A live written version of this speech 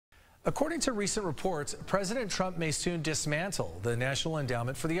According to recent reports, President Trump may soon dismantle the National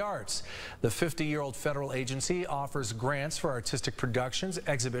Endowment for the Arts. The 50-year-old federal agency offers grants for artistic productions,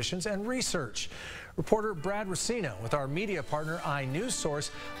 exhibitions, and research. Reporter Brad Racino with our media partner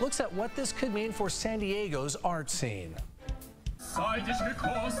inewsource looks at what this could mean for San Diego's art scene.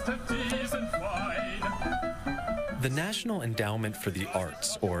 The National Endowment for the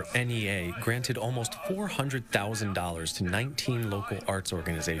Arts, or NEA, granted almost $400,000 to 19 local arts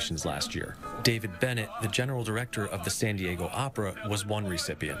organizations last year. David Bennett, the general director of the San Diego Opera, was one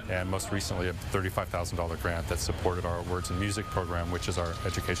recipient. And most recently, a $35,000 grant that supported our Words and Music program, which is our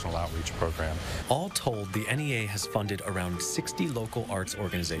educational outreach program. All told, the NEA has funded around 60 local arts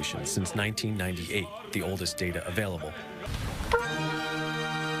organizations since 1998, the oldest data available.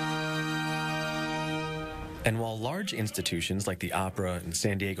 And while large institutions like the Opera and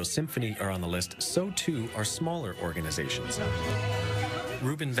San Diego Symphony are on the list, so too are smaller organizations.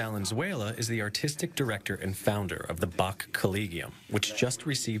 Ruben Valenzuela is the artistic director and founder of the Bach Collegium, which just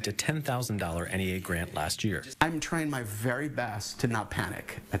received a $10,000 NEA grant last year. I'm trying my very best to not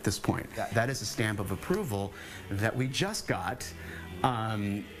panic at this point. That is a stamp of approval that we just got.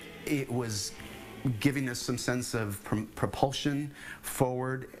 It was giving us some sense of propulsion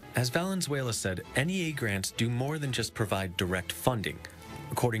forward. As Valenzuela said, NEA grants do more than just provide direct funding.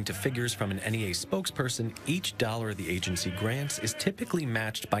 According to figures from an NEA spokesperson, each dollar the agency grants is typically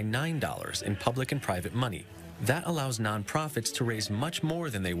matched by $9 in public and private money. That allows nonprofits to raise much more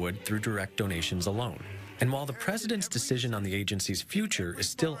than they would through direct donations alone. And while the president's decision on the agency's future is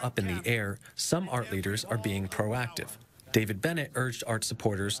still up in the air, some art leaders are being proactive. David Bennett urged art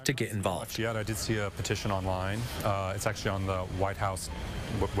supporters to get involved. Yeah, I did see a petition online. It's actually on the White House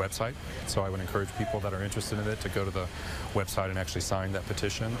website, so I would encourage people that are interested in it to go to the website and actually sign that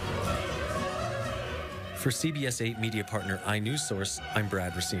petition. For CBS 8 media partner inewsource, I'm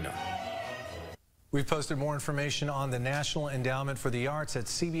Brad Racino. We've posted more information on the National Endowment for the Arts at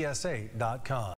cbs8.com.